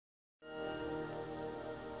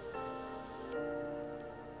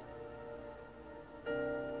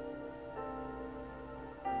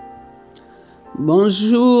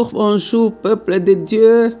Bonjour, bonjour, peuple de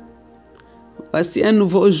Dieu. Voici un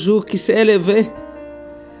nouveau jour qui s'est levé.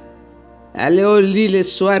 Aller au lit le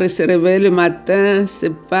soir et se réveiller le matin,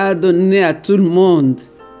 c'est pas donné à tout le monde.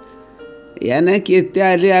 Il y en a qui étaient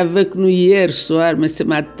allés avec nous hier soir, mais ce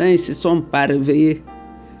matin, ils ne se sont pas réveillés.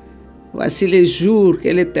 Voici les jours que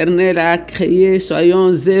l'Éternel a créés.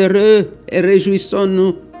 Soyons heureux et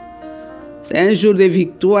réjouissons-nous. C'est un jour de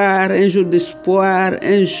victoire, un jour d'espoir,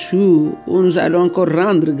 un jour où nous allons encore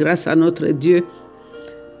rendre grâce à notre Dieu.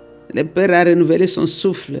 Le Père a renouvelé son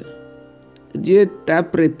souffle. Dieu t'a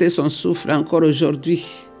prêté son souffle encore aujourd'hui.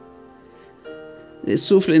 Le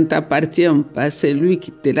souffle ne t'appartient pas, c'est lui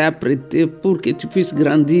qui te l'a prêté pour que tu puisses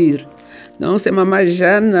grandir. Donc c'est Maman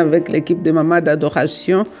Jeanne avec l'équipe de Maman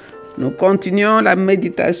d'Adoration. Nous continuons la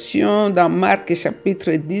méditation dans Marc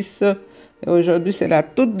chapitre 10. Et aujourd'hui, c'est la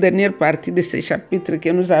toute dernière partie de ce chapitre que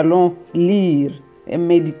nous allons lire et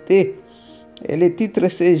méditer. Et le titre,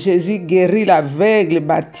 c'est « Jésus guérit l'aveugle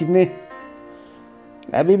Bartimée ».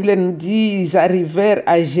 La Bible nous dit, ils arrivèrent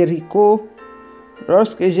à Jéricho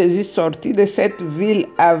lorsque Jésus sortit de cette ville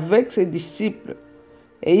avec ses disciples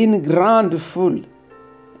et une grande foule.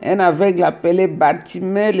 Un aveugle appelé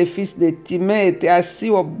Bartimée, le fils de Timée, était assis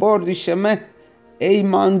au bord du chemin et il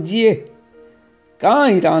mendiait. Quand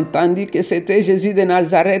il a entendu que c'était Jésus de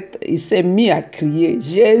Nazareth, il s'est mis à crier «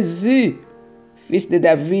 Jésus, fils de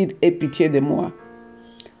David, aie pitié de moi ».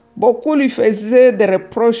 Beaucoup lui faisaient des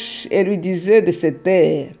reproches et lui disaient de se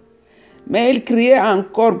taire. Mais il criait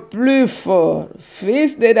encore plus fort «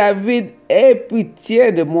 Fils de David, aie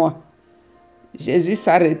pitié de moi ». Jésus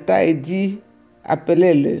s'arrêta et dit «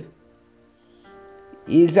 Appelez-le ».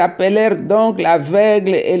 Ils appelèrent donc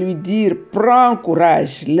l'aveugle et lui dirent « Prends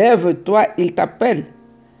courage, lève-toi, il t'appelle ».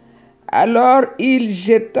 Alors il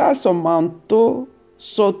jeta son manteau,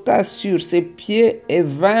 sauta sur ses pieds et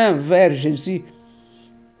vint vers Jésus.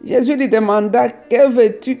 Jésus lui demanda « Que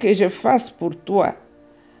veux-tu que je fasse pour toi ?»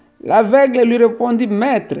 L'aveugle lui répondit «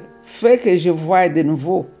 Maître, fais que je voie de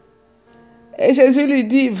nouveau. » Et Jésus lui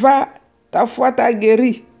dit « Va, ta foi t'a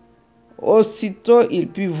guéri. » Aussitôt il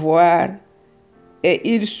put voir et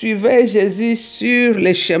il suivait Jésus sur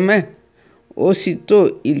le chemin.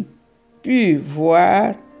 Aussitôt il put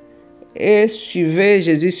voir et suivait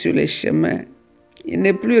Jésus sur le chemin. Il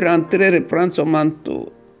n'est plus rentré reprendre son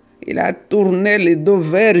manteau. Il a tourné le dos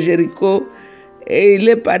vers Jéricho et il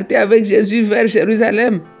est parti avec Jésus vers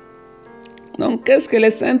Jérusalem. Donc, qu'est-ce que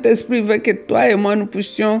le Saint-Esprit veut que toi et moi nous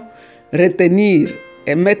puissions retenir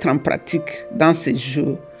et mettre en pratique dans ces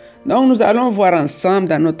jours? Donc, nous allons voir ensemble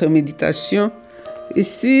dans notre méditation.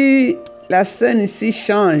 Ici, la scène ici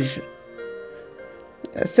change.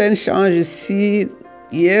 La scène change ici.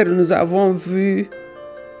 Hier, nous avons vu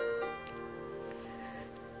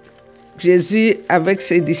Jésus avec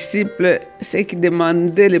ses disciples, ceux qui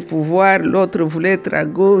demandaient le pouvoir, l'autre voulait être à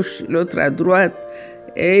gauche, l'autre à droite.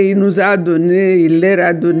 Et il nous a donné, il leur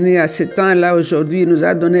a donné à ce temps-là, aujourd'hui, il nous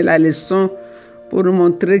a donné la leçon pour nous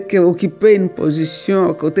montrer qu'occuper une position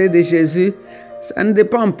à côté de Jésus, ça ne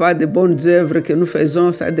dépend pas des bonnes œuvres que nous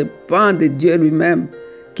faisons, ça dépend de Dieu lui-même,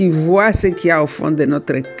 qui voit ce qu'il y a au fond de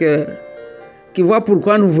notre cœur, qui voit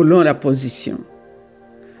pourquoi nous voulons la position.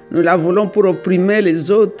 Nous la voulons pour opprimer les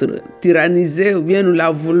autres, tyranniser, ou bien nous la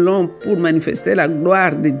voulons pour manifester la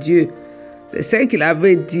gloire de Dieu. C'est ce qu'il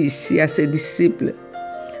avait dit ici à ses disciples.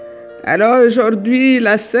 Alors aujourd'hui,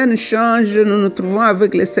 la scène change. Nous nous trouvons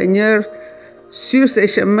avec le Seigneur sur ces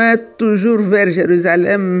chemins, toujours vers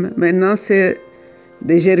Jérusalem. Maintenant, c'est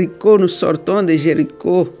de Jéricho. Nous sortons de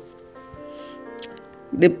Jéricho.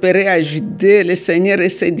 De Pérée à Judée, le Seigneur et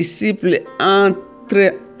ses disciples, en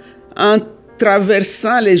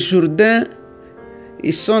traversant le Jourdain,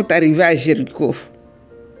 ils sont arrivés à Jéricho.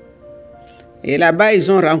 Et là-bas, ils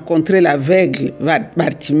ont rencontré l'aveugle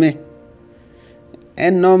Bartimée.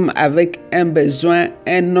 Un homme avec un besoin,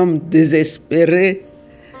 un homme désespéré,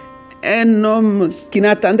 un homme qui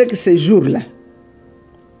n'attendait que ce jour-là.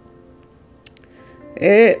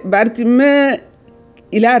 Et Bartimée,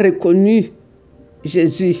 il a reconnu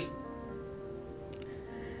Jésus.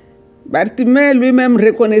 Bartimée lui-même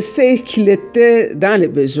reconnaissait qu'il était dans les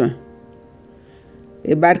besoins.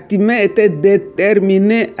 Et Bartimée était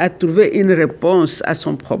déterminé à trouver une réponse à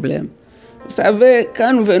son problème. Vous savez,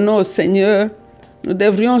 quand nous venons au Seigneur, nous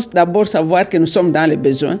devrions d'abord savoir que nous sommes dans les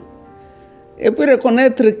besoins et puis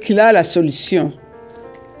reconnaître qu'il a la solution.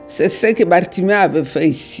 C'est ce que Bartimée avait fait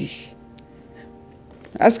ici.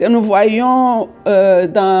 Parce que nous voyons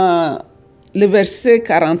dans le verset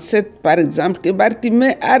 47, par exemple, que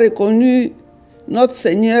Bartimée a reconnu notre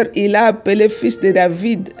Seigneur, il a appelé fils de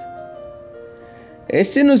David. Et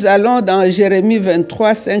si nous allons dans Jérémie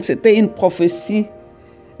 23, 5, c'était une prophétie.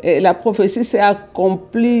 Et la prophétie s'est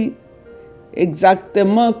accomplie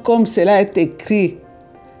exactement comme cela est écrit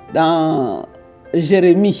dans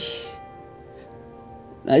Jérémie.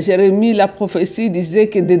 Dans Jérémie, la prophétie disait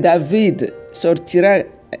que de David sortira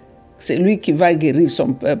celui qui va guérir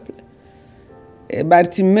son peuple. Et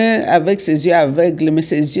Bartimée, avec ses yeux aveugles, mais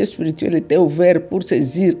ses yeux spirituels étaient ouverts pour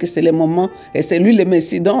saisir que c'est le moment, et c'est lui le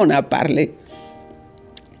Messie dont on a parlé.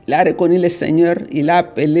 Il a reconnu le Seigneur, il a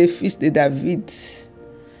appelé fils de David.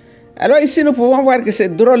 Alors ici, nous pouvons voir que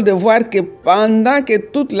c'est drôle de voir que pendant que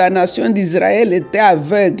toute la nation d'Israël était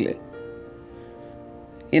aveugle,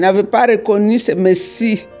 il n'avait pas reconnu ce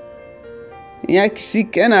Messie. Il n'y a ici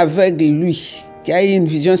qu'un aveugle, lui, qui a eu une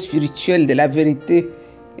vision spirituelle de la vérité.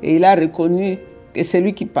 Et il a reconnu que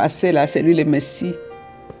celui qui passait là, c'est lui le Messie.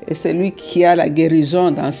 Et c'est lui qui a la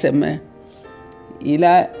guérison dans ses mains. Il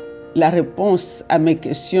a la réponse à mes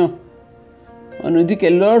questions. On nous dit que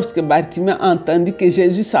lorsque Bartimée a entendu que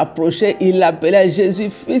Jésus s'approchait, il l'appelait Jésus,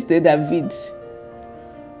 fils de David.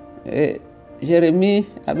 Et Jérémie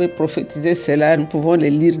avait prophétisé cela. Nous pouvons le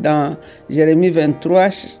lire dans Jérémie 23,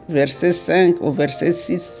 verset 5 au verset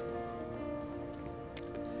 6.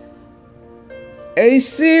 Et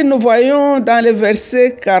ici, nous voyons dans le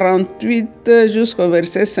verset 48 jusqu'au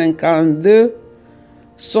verset 52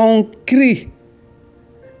 son cri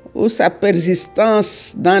ou sa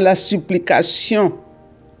persistance dans la supplication,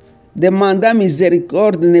 demandant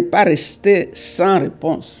miséricorde, ne pas rester sans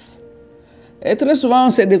réponse. Et très souvent,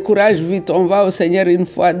 on se décourage vite. On va au Seigneur une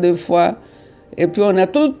fois, deux fois, et puis on a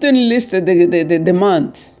toute une liste de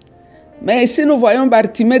demandes. Mais ici, nous voyons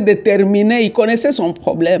Bartimée déterminé. Il connaissait son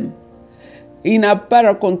problème. Il n'a pas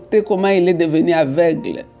raconté comment il est devenu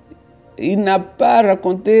aveugle. Il n'a pas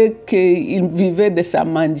raconté qu'il vivait de sa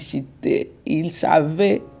mendicité. Il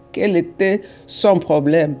savait quel était son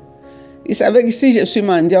problème. Il savait que si je suis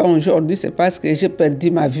mendiant aujourd'hui, c'est parce que j'ai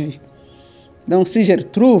perdu ma vue. Donc si je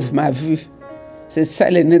retrouve ma vue, c'est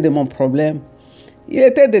ça le nez de mon problème. Il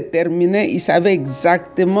était déterminé, il savait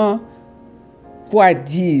exactement quoi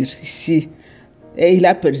dire ici. Et il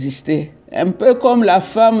a persisté. Un peu comme la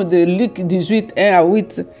femme de Luc 18, 1 à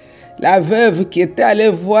 8, la veuve qui était allée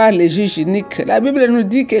voir le juge unique. La Bible nous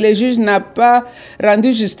dit que le juge n'a pas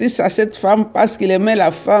rendu justice à cette femme parce qu'il aimait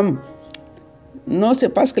la femme. Non, c'est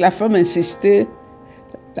parce que la femme insistait.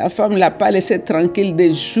 La femme ne l'a pas laissé tranquille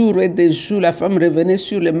des jours et des jours. La femme revenait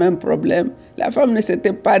sur le même problème. La femme ne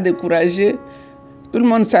s'était pas découragée. Tout le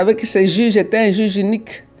monde savait que ce juge était un juge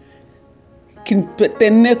unique qui ne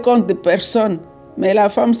tenait compte de personne. Mais la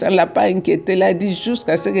femme, ça ne l'a pas inquiétée. Elle a dit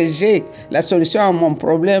jusqu'à ce que j'ai la solution à mon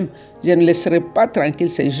problème, je ne laisserai pas tranquille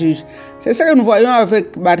ces juges. C'est ça que nous voyons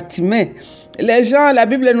avec Bartimée. Les gens, la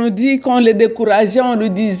Bible nous dit qu'on les décourageait, on lui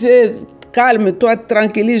disait calme-toi,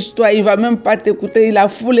 tranquillise-toi, il ne va même pas t'écouter, la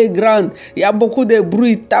foule est grande, il y a beaucoup de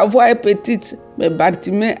bruit, ta voix est petite. Mais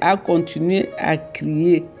Bartimée a continué à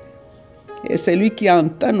crier. Et celui qui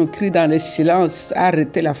entend nos cris dans le silence a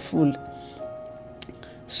arrêté la foule.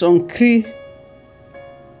 Son cri,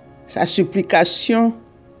 sa supplication,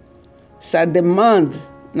 sa demande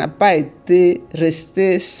n'a pas été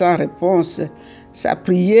restée sans réponse. Sa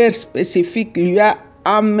prière spécifique lui a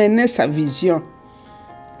amené sa vision.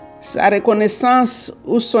 Sa reconnaissance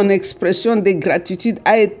ou son expression de gratitude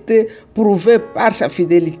a été prouvée par sa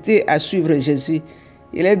fidélité à suivre Jésus.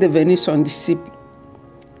 Il est devenu son disciple.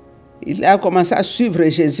 Il a commencé à suivre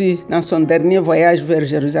Jésus dans son dernier voyage vers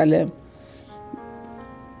Jérusalem.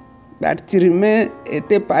 Bartimée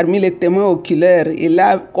était parmi les témoins oculaires. Il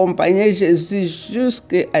a accompagné Jésus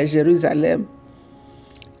jusqu'à Jérusalem.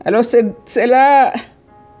 Alors cela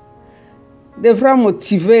devra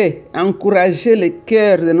motiver, encourager le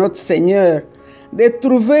cœur de notre Seigneur de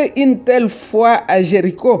trouver une telle foi à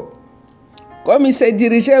Jéricho. Comme il se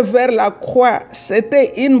dirigeait vers la croix,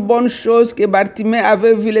 c'était une bonne chose que Bartimée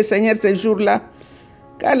avait vu le Seigneur ce jour-là,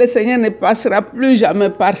 car le Seigneur ne passera plus jamais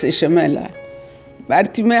par ce chemin-là.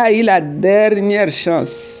 Bartimée a eu la dernière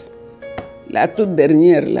chance, la toute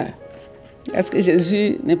dernière là. Est-ce que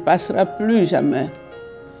Jésus ne passera plus jamais?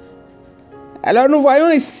 Alors nous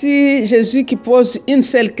voyons ici Jésus qui pose une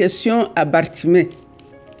seule question à Bartimée.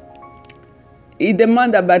 Il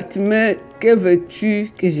demande à Bartimée, que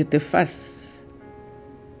veux-tu que je te fasse?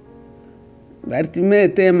 Bartimée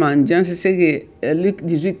était un mendiant, c'est ce que Luc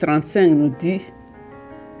 18, 35 nous dit.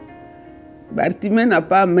 Bartimée n'a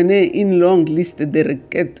pas mené une longue liste de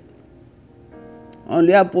requêtes. On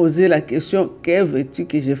lui a posé la question, que veux-tu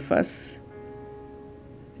que je fasse?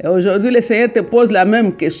 Et aujourd'hui, le Seigneur te pose la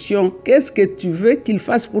même question. Qu'est-ce que tu veux qu'il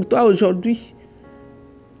fasse pour toi aujourd'hui?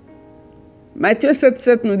 Matthieu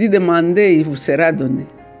 7,7 nous dit demandez, il vous sera donné.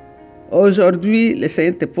 Aujourd'hui, le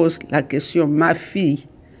Seigneur te pose la question, ma fille,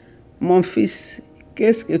 mon fils,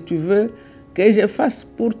 qu'est-ce que tu veux que je fasse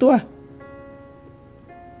pour toi?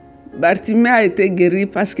 Bartimée a été guéri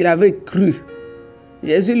parce qu'il avait cru.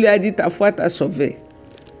 Jésus lui a dit, ta foi t'a sauvé.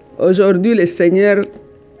 Aujourd'hui, le Seigneur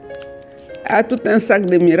a tout un sac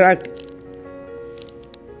de miracles.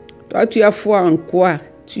 Toi, tu as foi en quoi?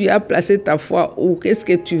 Tu as placé ta foi où? Qu'est-ce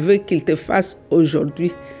que tu veux qu'il te fasse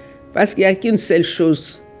aujourd'hui? Parce qu'il n'y a qu'une seule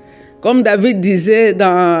chose. Comme David disait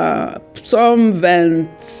dans Psaume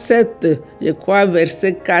 27, je crois,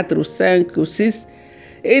 verset 4 ou 5 ou 6,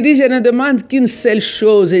 il dit, je ne demande qu'une seule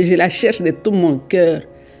chose et je la cherche de tout mon cœur.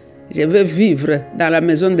 Je veux vivre dans la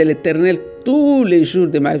maison de l'Éternel tous les jours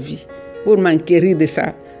de ma vie pour m'enquérir de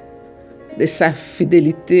sa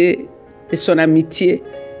fidélité, de son amitié.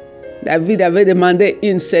 David avait demandé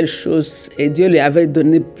une seule chose et Dieu lui avait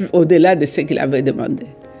donné au-delà de ce qu'il avait demandé.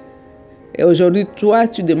 Et aujourd'hui, toi,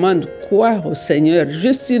 tu demandes quoi au Seigneur?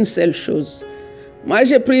 Juste une seule chose. Moi,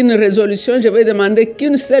 j'ai pris une résolution, je vais demander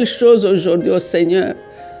qu'une seule chose aujourd'hui au Seigneur.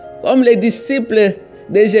 Comme les disciples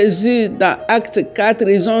de Jésus dans Acte 4,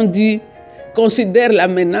 ils ont dit, considère la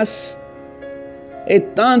menace et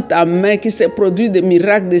tends ta main qui se produit des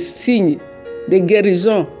miracles, des signes, des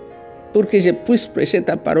guérisons, pour que je puisse prêcher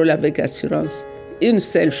ta parole avec assurance. Une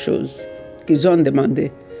seule chose qu'ils ont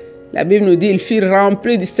demandé. La Bible nous dit, ils furent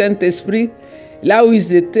remplis du Saint-Esprit. Là où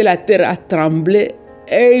ils étaient, la terre a tremblé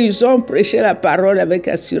et ils ont prêché la parole avec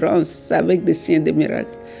assurance, avec des signes et des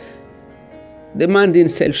miracles. Demande une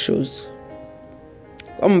seule chose.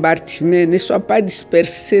 Comme Bartimée, ne sois pas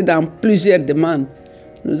dispersé dans plusieurs demandes.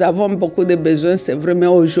 Nous avons beaucoup de besoins, c'est vrai, mais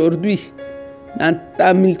aujourd'hui, dans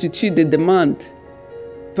ta multitude de demandes,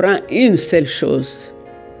 prends une seule chose.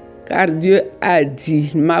 Car Dieu a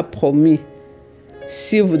dit, il m'a promis,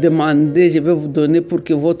 si vous demandez, je vais vous donner pour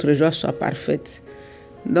que votre joie soit parfaite.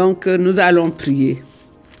 Donc, nous allons prier.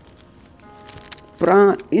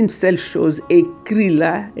 Prends une seule chose,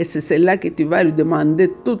 écris-la, et c'est celle-là que tu vas lui demander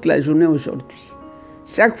toute la journée aujourd'hui.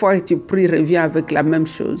 Chaque fois que tu pries, reviens avec la même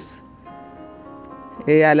chose.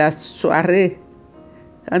 Et à la soirée,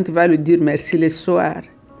 quand tu vas lui dire merci le soir,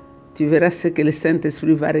 tu verras ce que le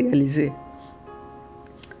Saint-Esprit va réaliser.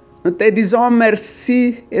 Nous te disons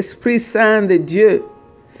merci, Esprit Saint de Dieu.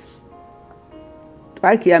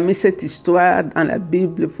 Toi qui as mis cette histoire dans la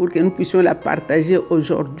Bible pour que nous puissions la partager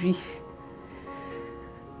aujourd'hui,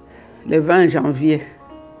 le 20 janvier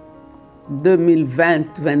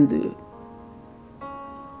 2022.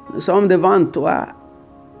 Nous sommes devant toi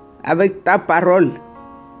avec ta parole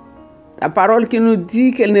qui nous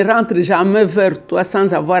dit qu'elle ne rentre jamais vers toi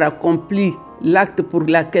sans avoir accompli l'acte pour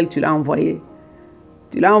lequel tu l'as envoyée.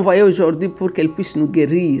 Tu l'as envoyée aujourd'hui pour qu'elle puisse nous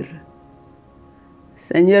guérir.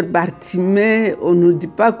 Seigneur, Bartimée, on ne nous dit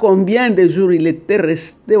pas combien de jours il était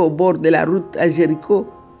resté au bord de la route à Jéricho.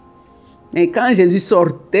 Mais quand Jésus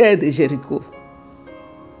sortait de Jéricho,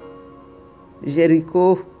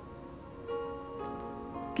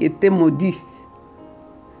 qui était maudit,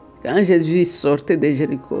 quand Jésus sortait de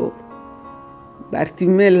Jéricho,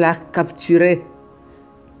 Bartimée l'a capturé.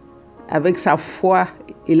 Avec sa foi,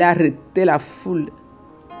 il a arrêté la foule.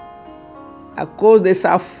 À cause de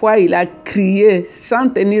sa foi, il a crié sans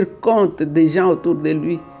tenir compte des gens autour de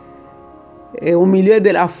lui. Et au milieu de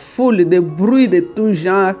la foule, de bruits de tout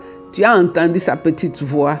genre, tu as entendu sa petite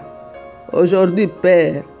voix. Aujourd'hui,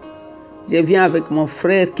 Père, je viens avec mon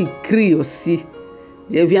frère qui crie aussi.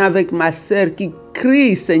 Je viens avec ma sœur qui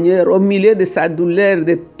crie, Seigneur, au milieu de sa douleur,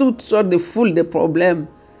 de toutes sortes de foules de problèmes.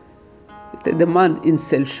 Je te demande une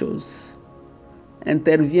seule chose.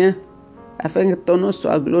 Interviens afin que ton nom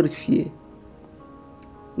soit glorifié.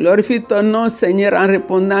 Glorifie ton nom, Seigneur, en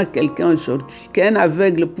répondant à quelqu'un aujourd'hui. Qu'un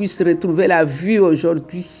aveugle puisse retrouver la vue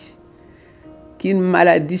aujourd'hui. Qu'une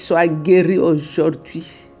maladie soit guérie aujourd'hui.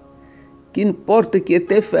 Qu'une porte qui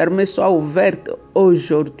était fermée soit ouverte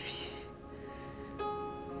aujourd'hui.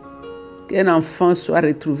 Qu'un enfant soit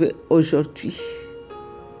retrouvé aujourd'hui.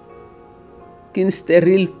 Qu'une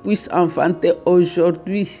stérile puisse enfanter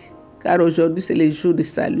aujourd'hui. Car aujourd'hui, c'est le jour du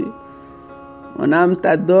salut. Mon âme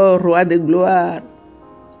t'adore, roi de gloire.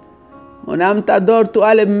 Mon âme t'adore,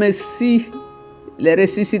 toi le Messie, le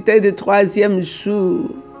ressuscité du troisième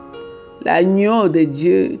jour, l'agneau de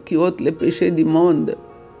Dieu qui ôte les péchés du monde.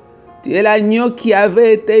 Tu es l'agneau qui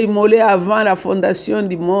avait été immolé avant la fondation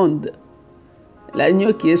du monde.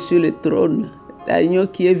 L'agneau qui est sur le trône, l'agneau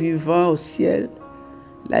qui est vivant au ciel,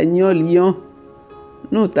 l'agneau lion.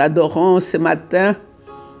 Nous t'adorons ce matin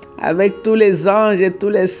avec tous les anges et tous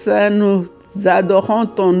les saints. Nous adorons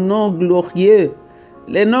ton nom glorieux.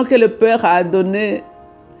 Le nom que le Père a donné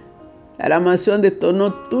À la mention de ton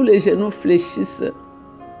nom, tous les genoux fléchissent.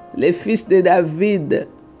 Le fils de David,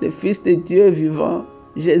 le fils de Dieu vivant,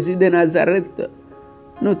 Jésus de Nazareth,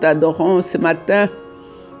 nous t'adorons ce matin.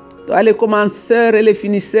 Toi, le commenceur et le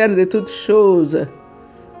finisseur de toutes choses.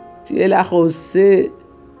 Tu es la rosée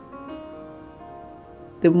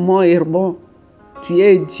de mon Herbon. Tu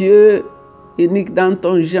es Dieu unique dans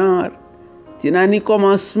ton genre. Tu n'as ni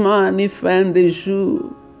commencement ni fin de jour.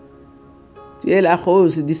 Tu es la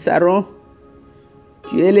rose du Saron.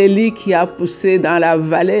 Tu es le lit qui a poussé dans la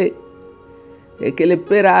vallée et que le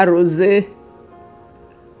Père a arrosé.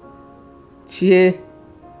 Tu es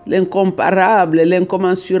l'incomparable,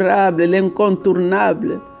 l'incommensurable,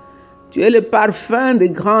 l'incontournable. Tu es le parfum de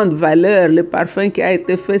grande valeur, le parfum qui a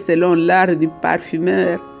été fait selon l'art du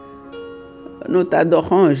parfumeur. Nous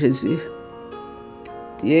t'adorons, Jésus.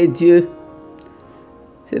 Tu es Dieu.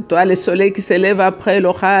 C'est toi le soleil qui s'élève après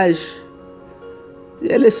l'orage. Tu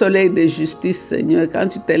es le soleil de justice, Seigneur. Quand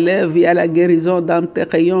tu t'élèves, il y a la guérison dans tes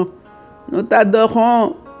rayons. Nous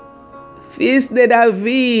t'adorons, Fils de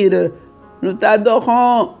David. Nous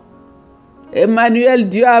t'adorons, Emmanuel,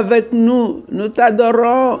 Dieu avec nous. Nous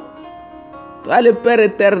t'adorons, toi le Père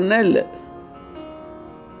éternel.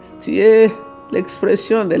 Tu es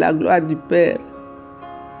l'expression de la gloire du Père.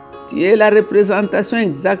 Tu es la représentation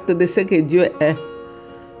exacte de ce que Dieu est.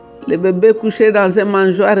 Le bébé couché dans un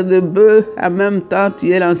mangeoire de bœuf, en même temps,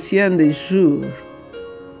 tu es l'ancien des jours.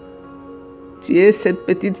 Tu es cette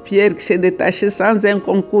petite pierre qui s'est détachée sans un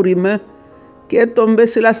concours humain, qui est tombée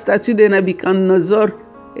sur la statue de Nabuchodonosor,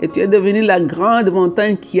 et tu es devenue la grande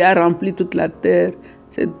montagne qui a rempli toute la terre.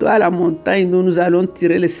 C'est toi la montagne dont nous allons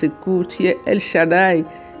tirer le secours. Tu es El Shaddai,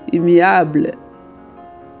 immuable,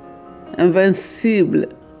 invincible,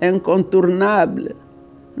 incontournable.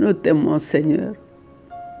 Nous t'aimons, Seigneur.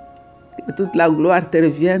 Que toute la gloire te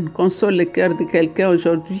revienne. Console le cœur de quelqu'un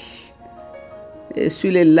aujourd'hui. Et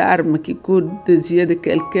sur les larmes qui coulent des yeux de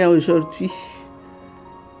quelqu'un aujourd'hui.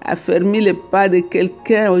 Affermis les pas de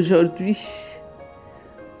quelqu'un aujourd'hui.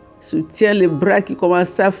 Soutiens les bras qui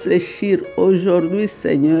commencent à fléchir aujourd'hui,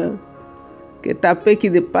 Seigneur. Que ta paix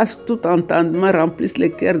qui dépasse tout entendement remplisse le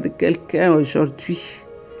cœur de quelqu'un aujourd'hui.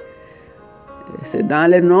 C'est dans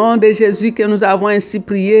le nom de Jésus que nous avons ainsi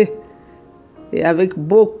prié. Et avec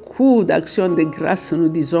beaucoup d'actions de grâce, nous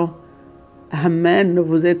disons Amen.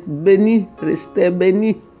 Vous êtes bénis, restez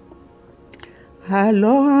bénis.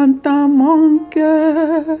 Alors entends mon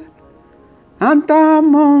cœur,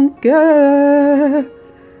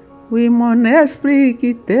 oui mon esprit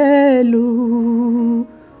qui te loue.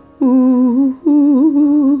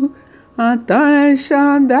 Entends un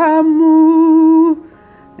chant d'amour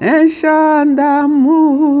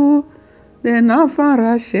d'un enfant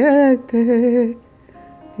racheté.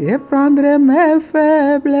 Je prendrai mes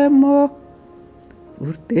faibles mots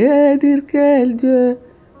pour te dire quel Dieu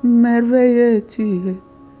merveilleux tu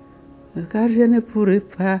es, car je ne pourrai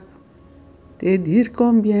pas te dire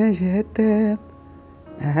combien je t'aime.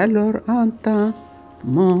 Alors entends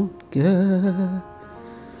mon cœur.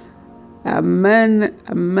 Amen,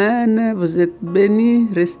 amen. Vous êtes bénis,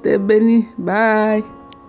 restez bénis. Bye.